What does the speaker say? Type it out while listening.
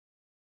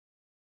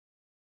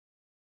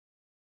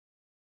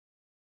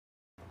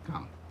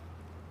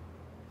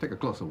Take a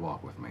closer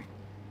walk with me.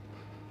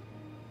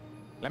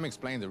 Let me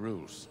explain the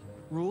rules.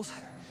 Rules?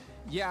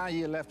 Yeah,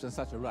 you left in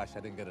such a rush,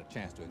 I didn't get a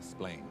chance to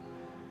explain.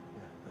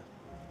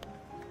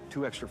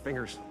 2 extra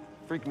fingers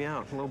freaked me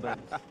out a little bit.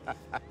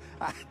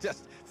 I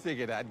just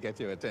figured I'd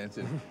get your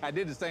attention. I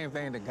did the same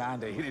thing to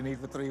Gandhi. He didn't eat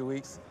for 3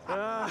 weeks.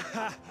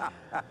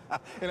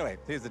 Anyway,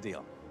 here's the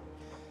deal.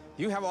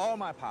 You have all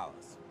my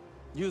powers.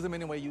 Use them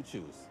any way you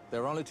choose.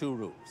 There are only 2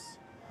 rules.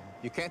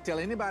 You can't tell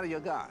anybody you're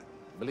God.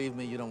 Believe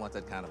me, you don't want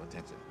that kind of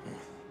attention.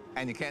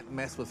 And you can't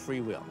mess with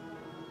free will.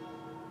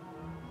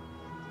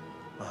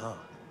 Uh-huh.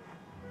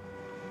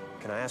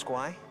 Can I ask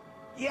why?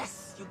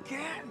 Yes, you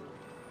can.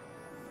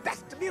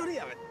 That's the beauty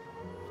of it.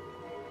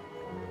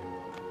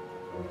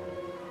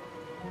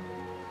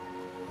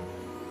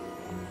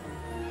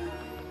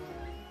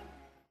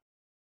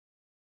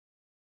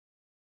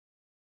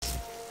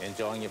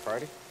 Enjoying your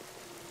party?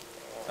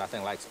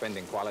 Nothing like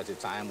spending quality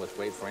time with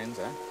great friends,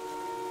 huh?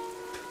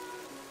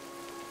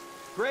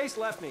 Grace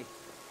left me.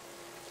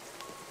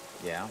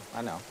 Yeah,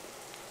 I know.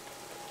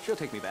 She'll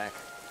take me back.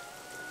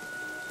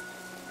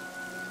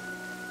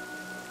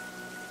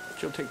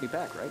 She'll take me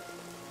back, right?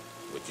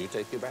 Would you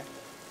take you back?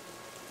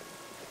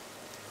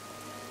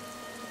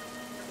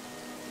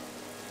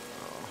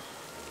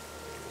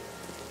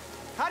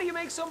 How do you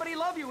make somebody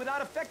love you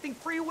without affecting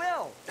free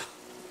will?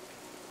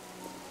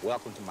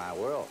 Welcome to my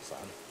world, son.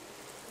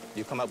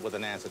 You come up with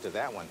an answer to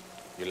that one,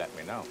 you let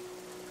me know.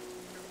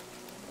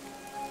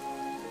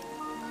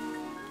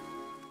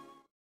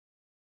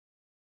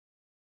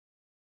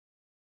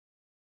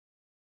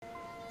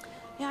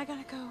 Yeah, I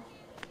gotta go.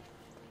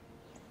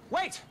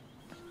 Wait!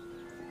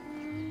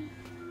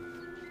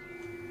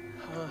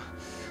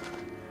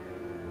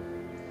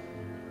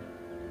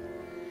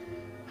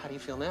 How do you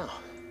feel now?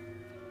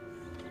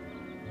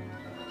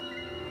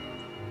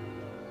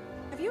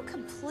 Have you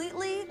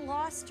completely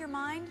lost your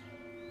mind?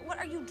 What,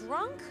 are you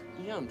drunk?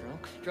 Yeah, I'm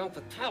drunk. Drunk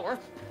with power.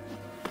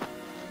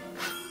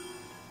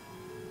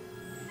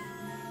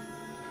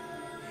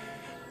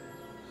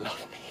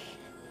 Love me.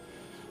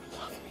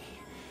 Love me.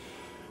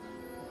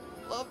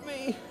 Love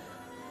me.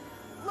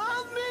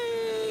 Love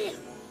me!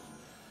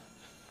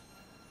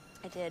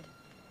 I did.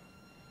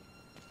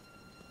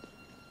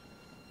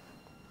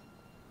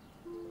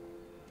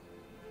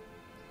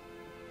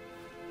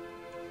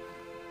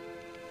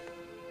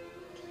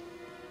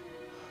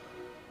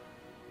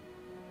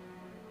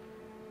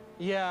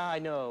 Yeah, I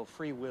know.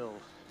 Free will.